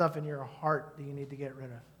kind of stuff in your heart do you need to get rid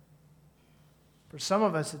of? For some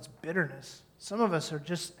of us, it's bitterness. Some of us are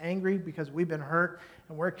just angry because we've been hurt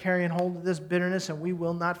and we're carrying hold of this bitterness and we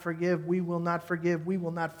will not forgive, we will not forgive, we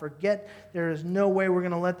will not forget. There is no way we're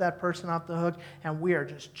going to let that person off the hook, and we are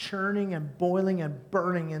just churning and boiling and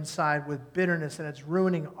burning inside with bitterness, and it's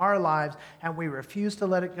ruining our lives, and we refuse to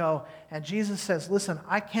let it go. And Jesus says, listen,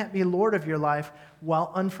 I can't be Lord of your life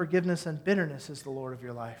while unforgiveness and bitterness is the Lord of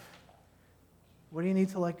your life. What do you need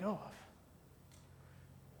to let go of?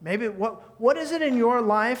 Maybe what is it in your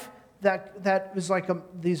life that is like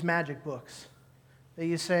these magic books that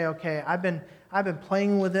you say, okay, I've been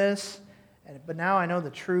playing with this, but now I know the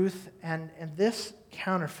truth, and this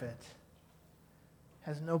counterfeit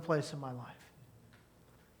has no place in my life.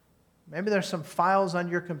 Maybe there's some files on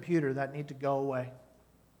your computer that need to go away.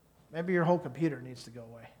 Maybe your whole computer needs to go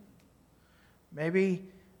away.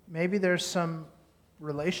 Maybe there's some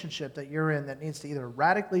relationship that you're in that needs to either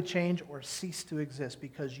radically change or cease to exist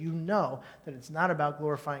because you know that it's not about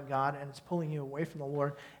glorifying God and it's pulling you away from the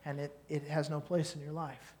Lord, and it has no place in your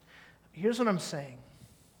life. Here's what I'm saying.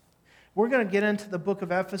 We're going to get into the book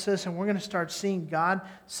of Ephesus and we're going to start seeing God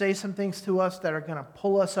say some things to us that are going to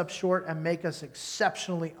pull us up short and make us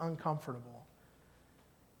exceptionally uncomfortable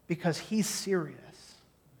because He's serious.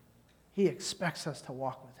 He expects us to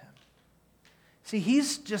walk with Him. See,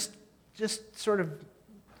 He's just sort of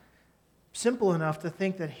simple enough to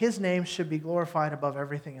think that His name should be glorified above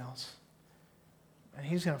everything else. And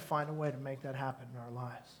He's going to find a way to make that happen in our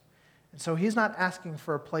lives. And so He's not asking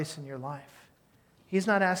for a place in your life. He's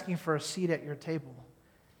not asking for a seat at your table.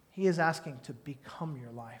 He is asking to become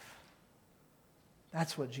your life.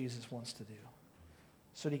 That's what Jesus wants to do.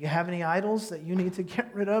 So do you have any idols that you need to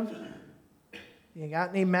get rid of? You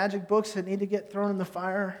got any magic books that need to get thrown in the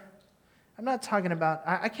fire? I'm not talking about,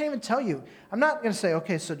 I can't even tell you. I'm not going to say,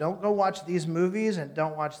 okay, so don't go watch these movies and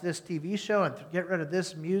don't watch this TV show and get rid of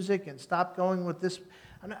this music and stop going with this.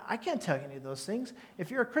 I can't tell you any of those things. If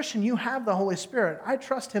you're a Christian, you have the Holy Spirit. I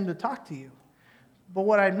trust Him to talk to you. But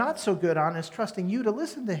what I'm not so good on is trusting you to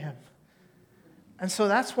listen to Him. And so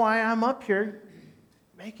that's why I'm up here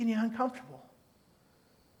making you uncomfortable.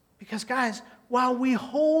 Because guys, while we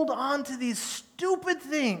hold on to these stupid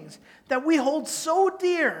things that we hold so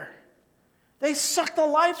dear, they suck the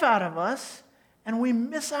life out of us, and we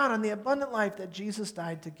miss out on the abundant life that Jesus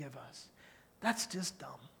died to give us. That's just dumb.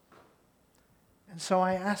 And so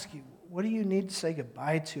I ask you, what do you need to say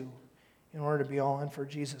goodbye to in order to be all in for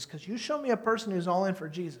Jesus? Because you show me a person who's all in for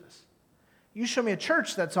Jesus. You show me a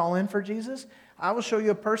church that's all in for Jesus. I will show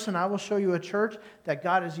you a person, I will show you a church that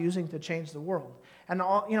God is using to change the world. And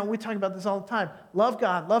we talk about this all the time. Love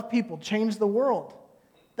God, love people, change the world.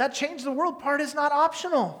 That change the world part is not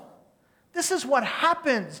optional. This is what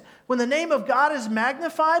happens when the name of God is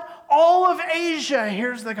magnified. All of Asia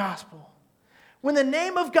hears the gospel. When the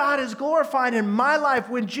name of God is glorified in my life,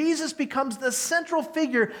 when Jesus becomes the central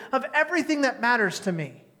figure of everything that matters to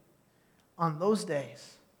me, on those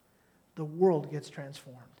days, the world gets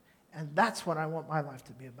transformed. And that's what I want my life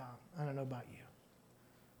to be about. I don't know about you.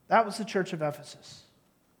 That was the church of Ephesus.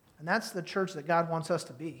 And that's the church that God wants us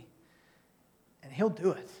to be. And He'll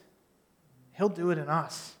do it. He'll do it in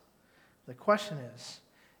us. The question is,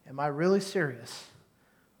 am I really serious,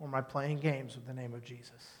 or am I playing games with the name of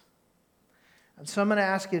Jesus? And so I'm going to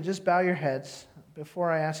ask you to just bow your heads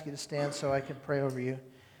before I ask you to stand so I can pray over you.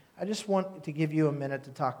 I just want to give you a minute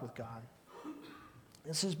to talk with God.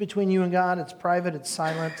 This is between you and God. It's private. It's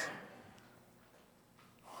silent.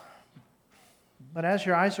 But as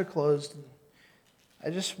your eyes are closed,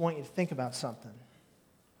 I just want you to think about something.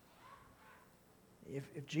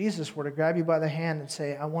 If Jesus were to grab you by the hand and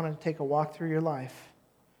say, I want to take a walk through your life,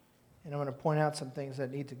 And I'm going to point out some things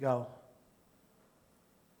that need to go.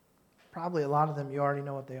 Probably a lot of them you already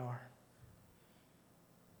know what they are.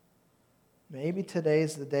 Maybe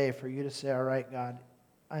today's the day for you to say, all right, God,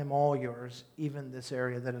 I'm all yours, even this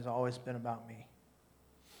area that has always been about me.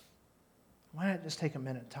 Why not just take a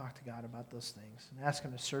minute and talk to God about those things and ask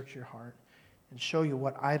Him to search your heart and show you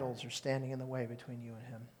what idols are standing in the way between you and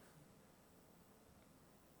Him?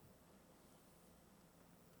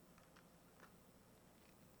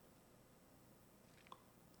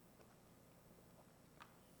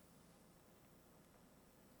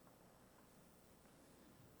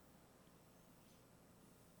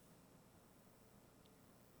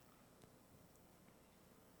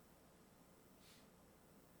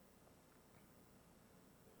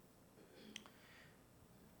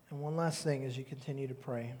 And one last thing as you continue to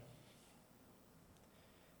pray.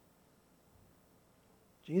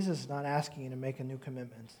 Jesus is not asking you to make a new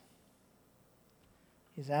commitment.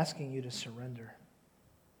 He's asking you to surrender.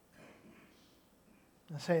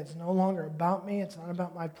 I say it's no longer about me. It's not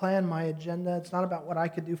about my plan, my agenda. It's not about what I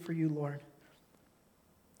could do for you, Lord.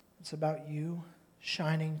 It's about you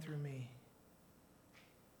shining through me.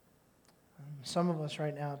 Some of us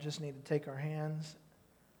right now just need to take our hands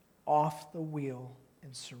off the wheel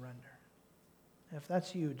and surrender. And if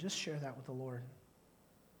that's you, just share that with the Lord.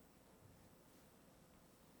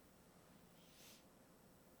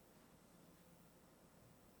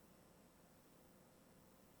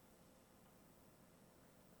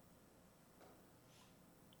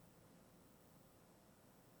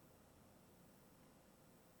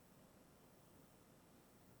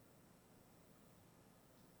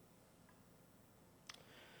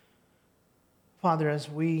 Father, as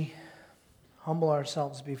we humble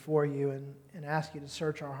ourselves before you and ask you to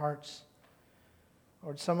search our hearts,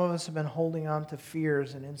 Lord, some of us have been holding on to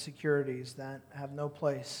fears and insecurities that have no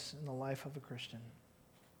place in the life of a Christian.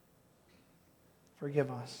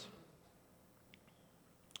 Forgive us.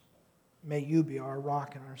 May you be our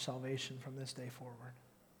rock and our salvation from this day forward.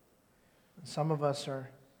 And some of us are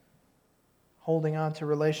holding on to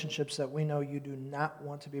relationships that we know you do not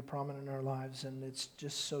want to be prominent in our lives, and it's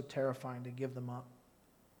just so terrifying to give them up.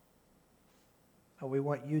 But we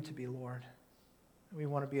want you to be Lord. We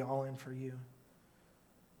want to be all in for you.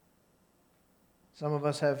 Some of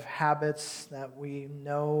us have habits that we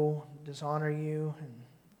know dishonor you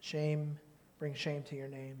and bring shame to your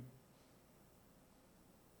name.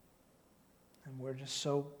 And we're just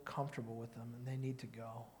so comfortable with them, and they need to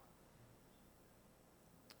go.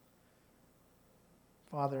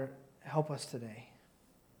 Father, help us today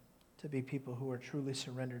to be people who are truly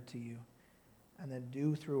surrendered to you, and then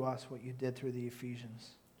do through us what you did through the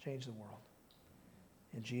Ephesians. Change the world.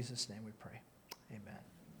 In Jesus' name we pray. Amen.